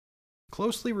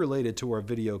Closely related to our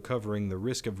video covering the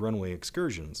risk of runway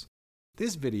excursions,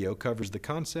 this video covers the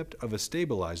concept of a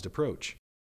stabilized approach.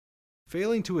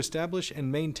 Failing to establish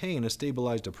and maintain a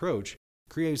stabilized approach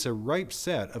creates a ripe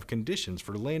set of conditions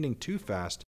for landing too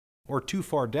fast or too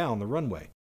far down the runway,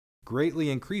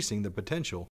 greatly increasing the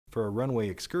potential for a runway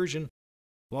excursion,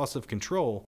 loss of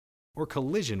control, or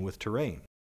collision with terrain.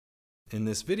 In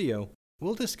this video,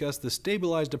 we'll discuss the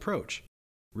stabilized approach,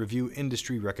 review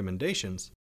industry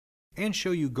recommendations, and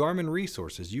show you Garmin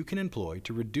resources you can employ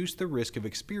to reduce the risk of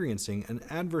experiencing an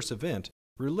adverse event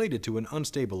related to an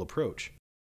unstable approach.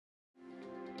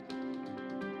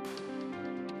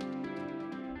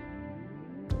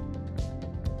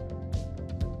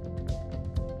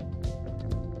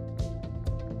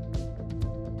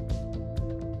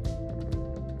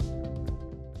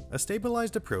 A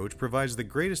stabilized approach provides the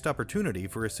greatest opportunity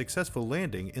for a successful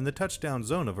landing in the touchdown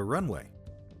zone of a runway.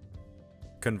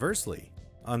 Conversely,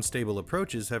 unstable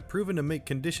approaches have proven to make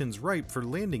conditions ripe for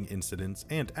landing incidents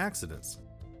and accidents.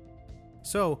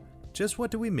 So, just what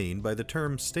do we mean by the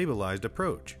term stabilized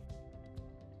approach?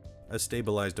 A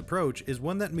stabilized approach is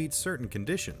one that meets certain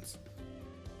conditions.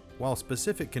 While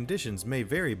specific conditions may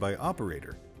vary by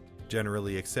operator,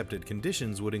 generally accepted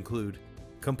conditions would include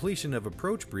completion of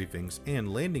approach briefings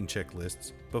and landing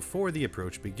checklists before the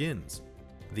approach begins.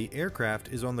 The aircraft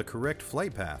is on the correct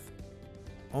flight path.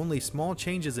 Only small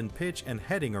changes in pitch and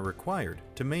heading are required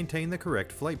to maintain the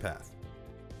correct flight path.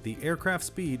 The aircraft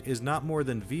speed is not more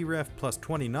than VREF plus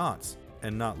 20 knots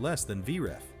and not less than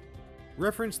VREF.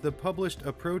 Reference the published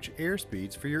approach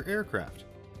airspeeds for your aircraft.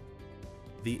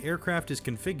 The aircraft is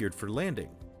configured for landing.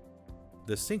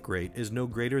 The sink rate is no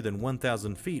greater than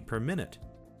 1,000 feet per minute.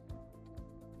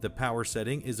 The power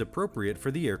setting is appropriate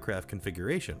for the aircraft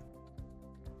configuration.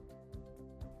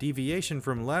 Deviation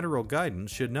from lateral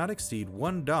guidance should not exceed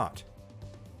 1 dot.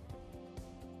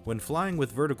 When flying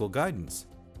with vertical guidance,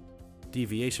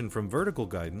 deviation from vertical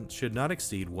guidance should not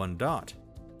exceed 1 dot.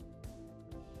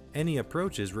 Any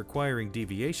approaches requiring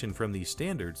deviation from these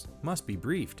standards must be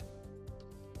briefed.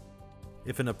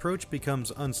 If an approach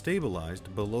becomes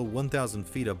unstabilized below 1,000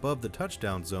 feet above the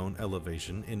touchdown zone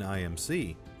elevation in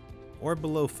IMC, or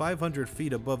below 500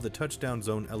 feet above the touchdown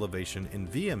zone elevation in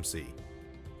VMC,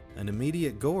 an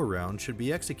immediate go-around should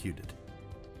be executed.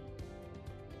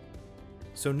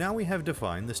 So now we have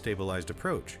defined the stabilized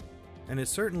approach, and it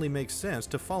certainly makes sense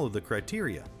to follow the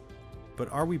criteria.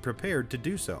 But are we prepared to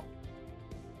do so?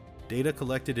 Data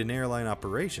collected in airline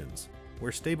operations,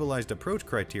 where stabilized approach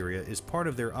criteria is part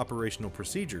of their operational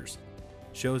procedures,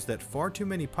 shows that far too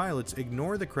many pilots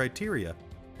ignore the criteria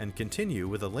and continue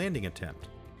with a landing attempt.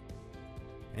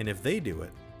 And if they do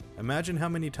it, imagine how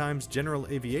many times general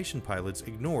aviation pilots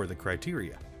ignore the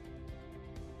criteria.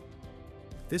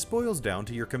 This boils down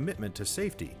to your commitment to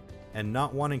safety and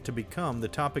not wanting to become the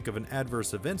topic of an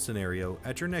adverse event scenario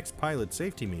at your next pilot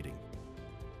safety meeting.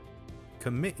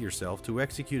 Commit yourself to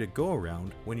execute a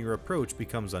go-around when your approach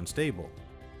becomes unstable.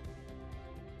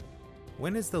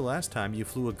 When is the last time you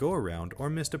flew a go-around or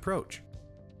missed approach?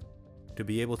 To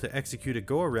be able to execute a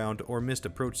go-around or missed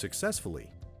approach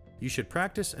successfully, you should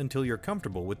practice until you're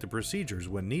comfortable with the procedures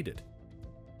when needed.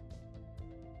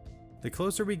 The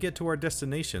closer we get to our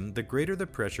destination, the greater the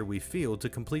pressure we feel to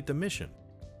complete the mission,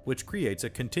 which creates a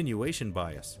continuation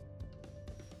bias.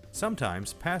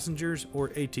 Sometimes passengers or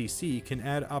ATC can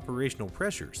add operational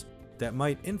pressures that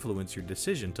might influence your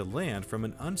decision to land from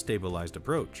an unstabilized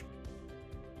approach.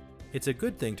 It's a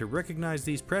good thing to recognize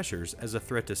these pressures as a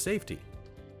threat to safety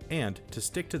and to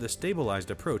stick to the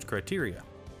stabilized approach criteria.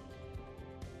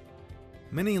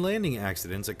 Many landing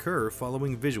accidents occur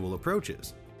following visual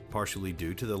approaches, partially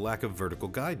due to the lack of vertical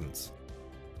guidance.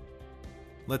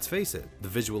 Let's face it, the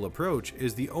visual approach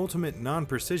is the ultimate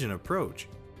non-precision approach.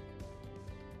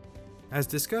 As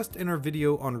discussed in our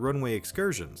video on runway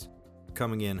excursions,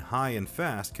 coming in high and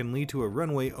fast can lead to a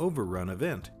runway overrun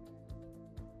event.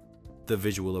 The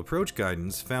visual approach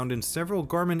guidance found in several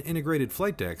Garmin integrated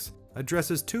flight decks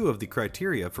addresses two of the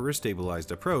criteria for a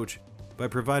stabilized approach by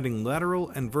providing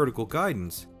lateral and vertical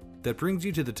guidance that brings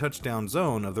you to the touchdown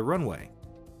zone of the runway.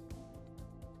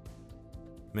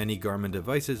 Many Garmin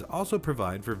devices also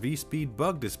provide for V-speed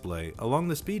bug display along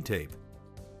the speed tape,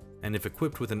 and if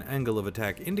equipped with an angle of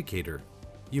attack indicator,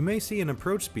 you may see an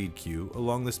approach speed cue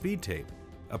along the speed tape,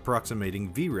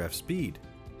 approximating VREF speed.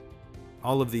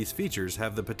 All of these features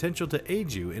have the potential to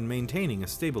aid you in maintaining a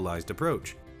stabilized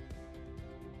approach.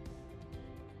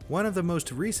 One of the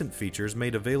most recent features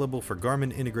made available for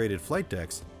Garmin integrated flight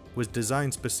decks was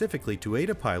designed specifically to aid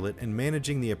a pilot in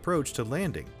managing the approach to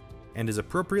landing and is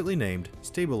appropriately named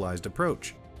Stabilized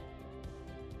Approach.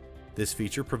 This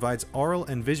feature provides oral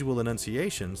and visual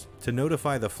enunciations to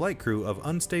notify the flight crew of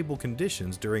unstable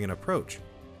conditions during an approach.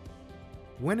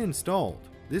 When installed,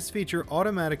 this feature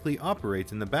automatically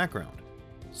operates in the background,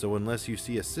 so unless you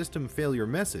see a system failure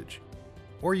message,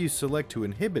 or you select to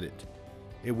inhibit it,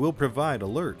 it will provide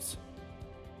alerts.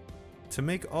 To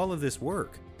make all of this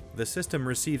work, the system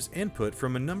receives input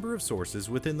from a number of sources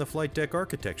within the flight deck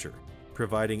architecture,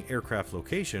 providing aircraft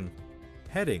location,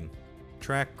 heading,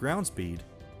 track ground speed,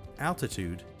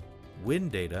 altitude,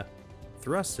 wind data,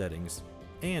 thrust settings,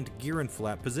 and gear and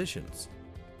flap positions.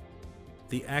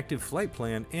 The active flight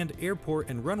plan and airport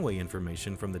and runway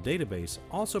information from the database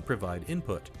also provide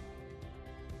input.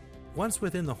 Once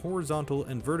within the horizontal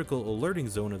and vertical alerting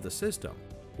zone of the system,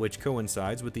 which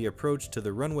coincides with the approach to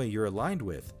the runway you're aligned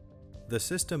with, the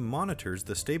system monitors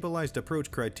the stabilized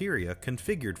approach criteria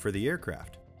configured for the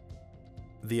aircraft.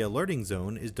 The alerting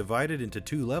zone is divided into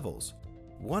two levels,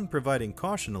 one providing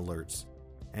caution alerts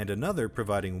and another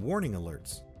providing warning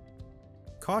alerts.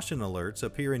 Caution alerts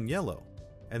appear in yellow,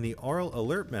 and the oral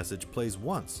alert message plays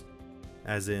once,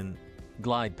 as in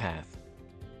glide path.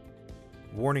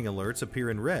 Warning alerts appear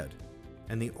in red,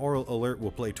 and the oral alert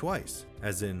will play twice,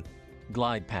 as in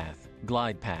glide path,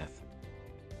 glide path.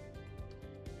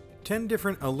 10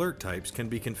 different alert types can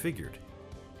be configured.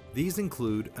 These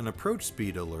include an approach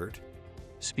speed alert,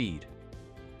 speed,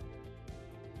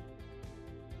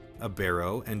 a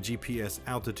baro and GPS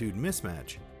altitude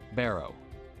mismatch, baro,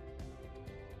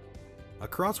 a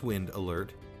crosswind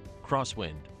alert,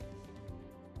 crosswind,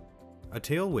 a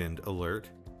tailwind alert,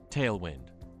 tailwind,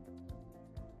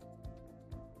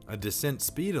 a descent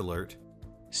speed alert,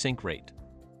 sink rate,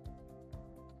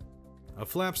 a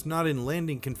flaps not in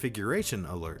landing configuration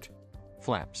alert,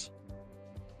 flaps,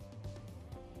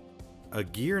 a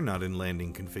gear not in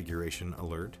landing configuration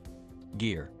alert,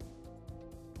 gear,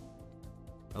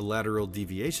 a lateral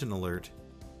deviation alert,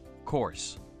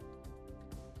 course,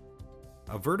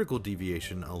 a vertical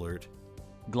deviation alert,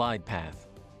 glide path,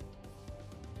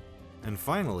 and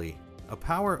finally, a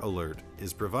power alert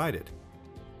is provided.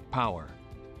 power.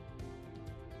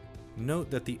 Note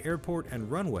that the airport and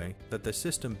runway that the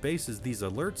system bases these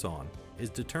alerts on is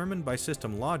determined by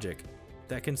system logic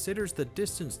that considers the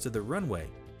distance to the runway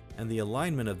and the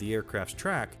alignment of the aircraft's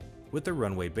track with the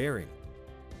runway bearing.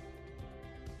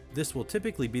 This will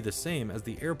typically be the same as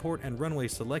the airport and runway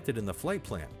selected in the flight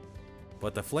plan,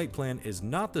 but the flight plan is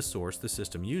not the source the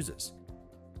system uses.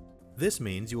 This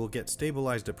means you will get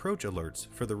stabilized approach alerts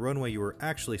for the runway you are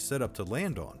actually set up to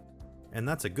land on, and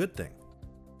that's a good thing.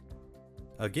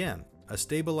 Again, a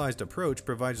stabilized approach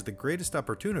provides the greatest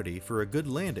opportunity for a good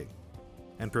landing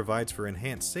and provides for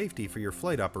enhanced safety for your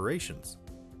flight operations.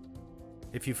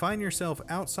 If you find yourself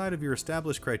outside of your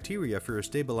established criteria for a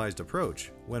stabilized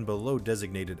approach when below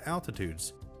designated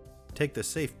altitudes, take the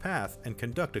safe path and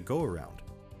conduct a go-around.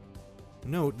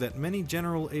 Note that many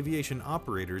general aviation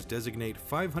operators designate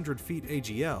 500 feet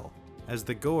AGL as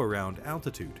the go-around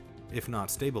altitude, if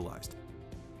not stabilized.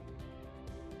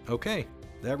 Okay,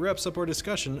 that wraps up our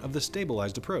discussion of the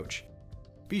stabilized approach.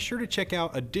 Be sure to check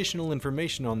out additional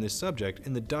information on this subject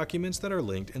in the documents that are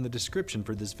linked in the description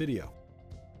for this video.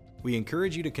 We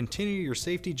encourage you to continue your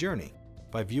safety journey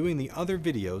by viewing the other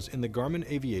videos in the Garmin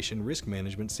Aviation Risk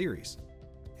Management series.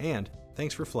 And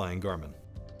thanks for flying Garmin.